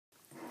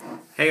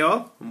Hey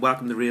all, and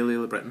welcome to Real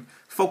Ale of Britain.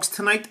 Folks,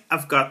 tonight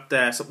I've got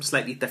something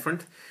slightly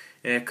different.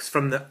 It's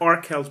from the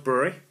Arkells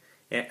Brewery.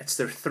 It's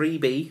their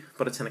 3B,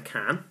 but it's in a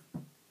can.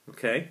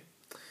 Okay,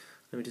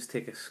 let me just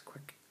take a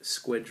quick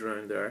squidge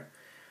around there.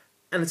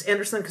 And it's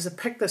interesting because I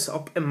picked this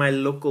up in my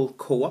local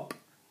co-op,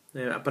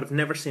 but I've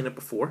never seen it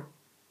before.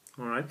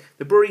 Alright,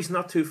 the brewery's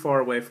not too far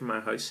away from my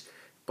house,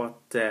 but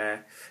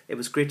it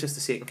was great just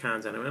to see it in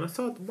cans anyway, and I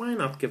thought, why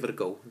not give it a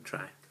go and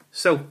try.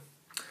 So,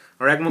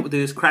 I reckon what we'll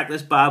do is crack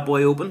this bad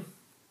boy open.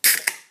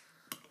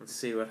 Let's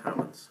see what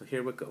happens. So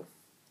here we go.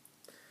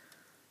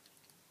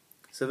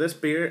 So this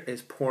beer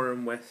is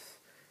pouring with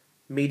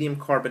medium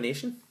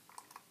carbonation,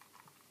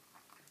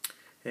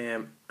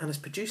 and it's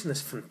producing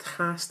this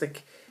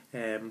fantastic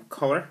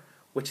colour,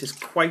 which is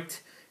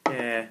quite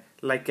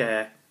like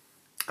a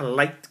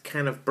light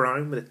kind of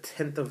brown with a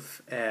tint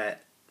of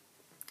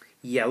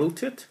yellow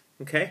to it.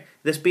 Okay,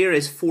 this beer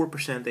is 4%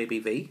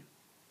 ABV.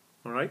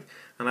 All right,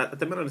 and at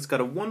the minute it's got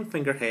a one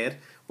finger head,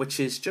 which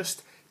is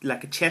just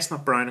like a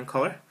chestnut brown in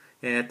colour.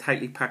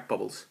 Tightly packed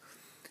bubbles,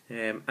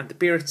 and the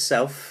beer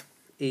itself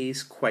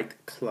is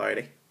quite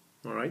cloudy,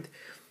 alright,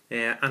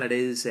 and it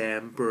is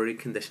brewery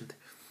conditioned.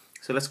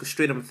 So let's go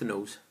straight in with the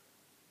nose.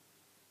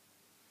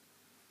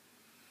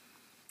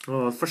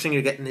 Oh, the first thing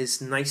you're getting is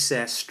nice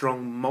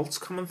strong malts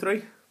coming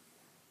through.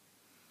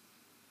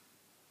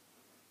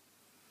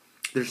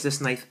 There's this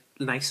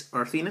nice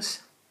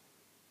earthiness.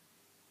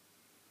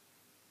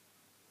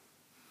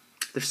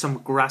 There's some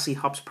grassy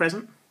hops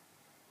present.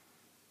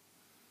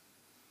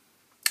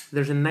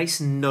 There's a nice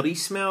nutty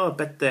smell, a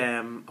bit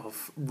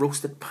of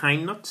roasted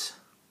pine nuts.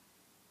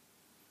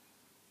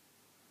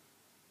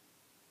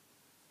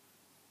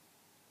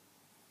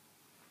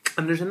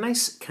 And there's a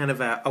nice kind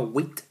of a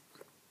wheat,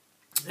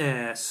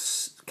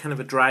 kind of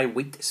a dry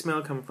wheat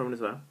smell coming from it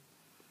as well.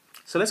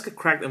 So let's get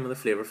cracked in with the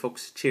flavour,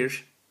 folks.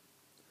 Cheers.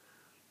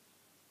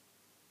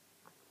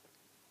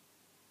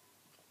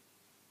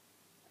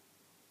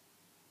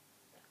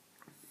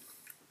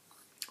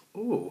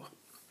 Oh.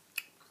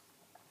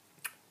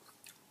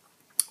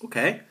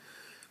 Okay.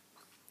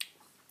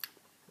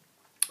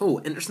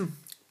 Oh, interesting.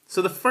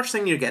 So the first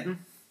thing you're getting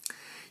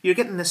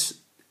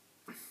this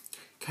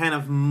kind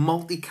of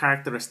malty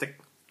characteristic.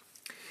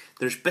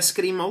 There's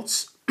biscuity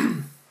malts,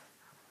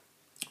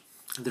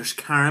 there's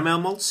caramel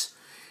malts,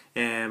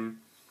 and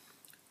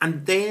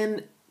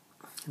then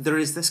there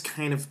is this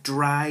kind of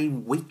dry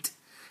wheat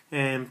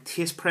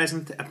taste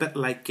present, a bit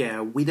like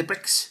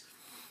Weetabix.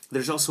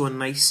 There's also a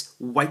nice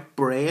white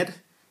bread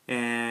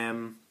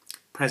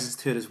presence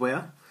to it as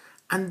well.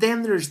 And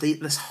then there's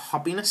this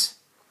hoppiness,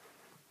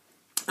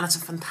 and it's a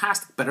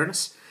fantastic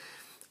bitterness.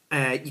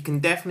 You can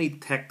definitely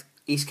detect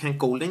East Kent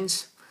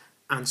Goldings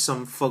and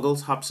some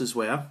Fuggles hops as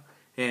well,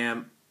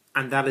 and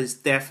that is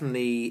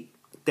definitely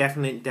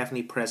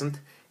present,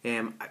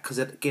 because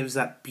it gives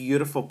that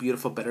beautiful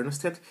bitterness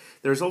to it.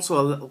 There's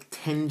also a little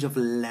tinge of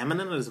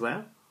lemon in it as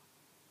well.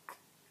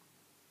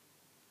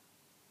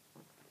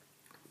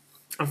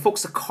 And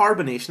folks, the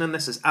carbonation in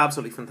this is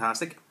absolutely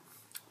fantastic.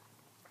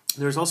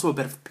 There's also a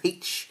bit of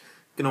peach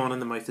going on in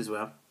the mouth as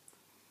well.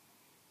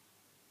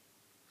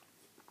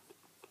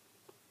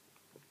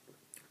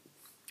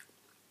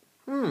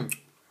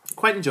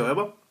 Quite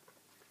enjoyable.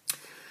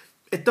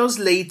 It does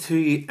lead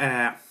to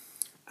a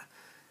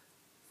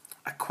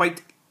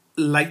quite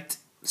light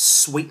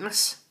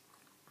sweetness,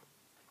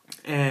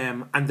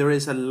 and there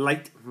is a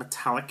light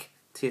metallic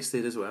taste to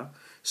it as well.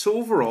 So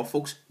overall,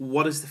 folks,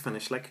 what is the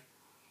finish like?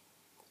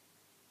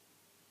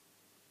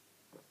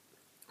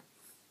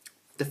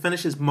 The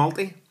finish is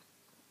malty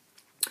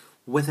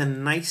with a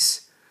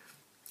nice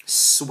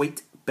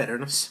sweet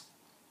bitterness.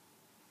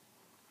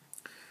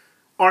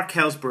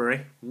 Arkells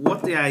Brewery,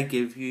 what do I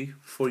give you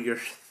for your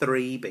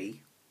 3B?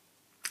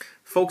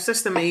 Folks,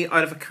 this to me,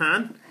 out of a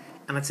can,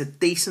 and it's a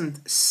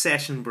decent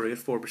session brew at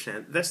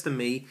 4%. This to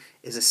me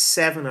is a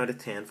 7 out of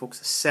 10,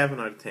 folks, a 7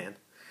 out of 10.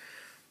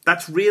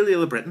 That's Real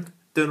Ale of Britain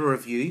doing a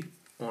review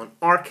on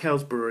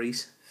Arkells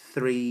Brewery's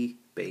 3B,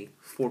 4%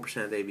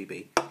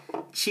 ABV.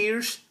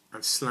 Cheers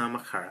and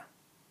Slamachara.